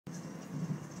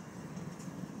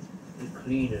the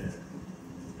cleaner,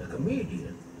 the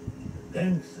comedian, the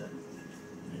dancer,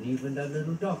 and even the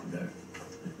little doctor.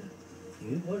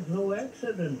 It was no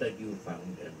accident that you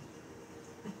found him.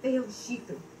 I failed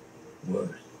Shifu.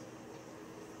 Worse,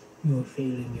 you're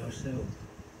failing yourself.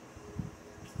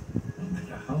 No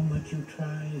matter how much you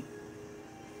try,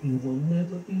 you will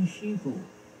never be Shifu.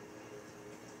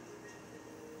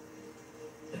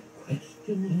 The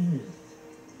question is,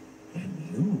 can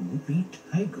you be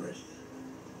Tigress?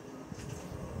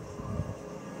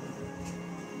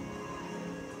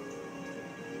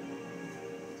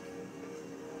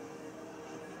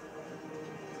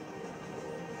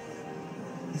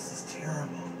 This is terrible.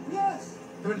 Yes,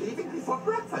 you're leaving before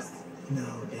breakfast. No,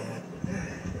 Dad.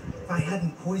 If I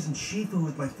hadn't poisoned Shifu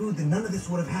with my food, then none of this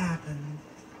would have happened.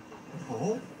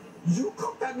 Oh? You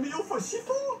cooked that meal for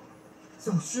Shifu?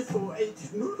 So Shifu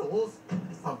ate noodles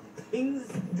from Ping's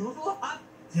Noodle Hut?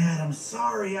 Dad, I'm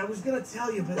sorry. I was gonna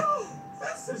tell you, but... No,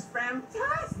 this is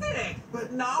fantastic!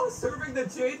 But now serving the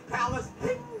Jade Palace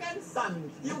Ping and Son.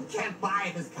 You can't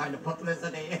buy this kind of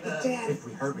publicity. Dad... If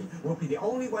we hurry, we'll be the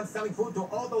only ones selling food to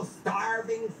all those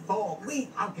starving folk. Wait.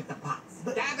 I'll get the pots.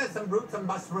 Gather some roots and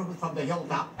mushrooms from the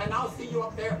hilltop, and I'll see you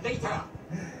up there later.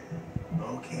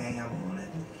 Okay, I'm on it.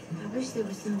 I wish there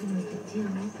was something we could do.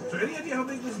 So any idea how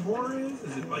big this boar is?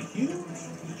 Is it like huge?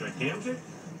 Is it gigantic?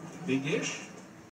 Big-ish?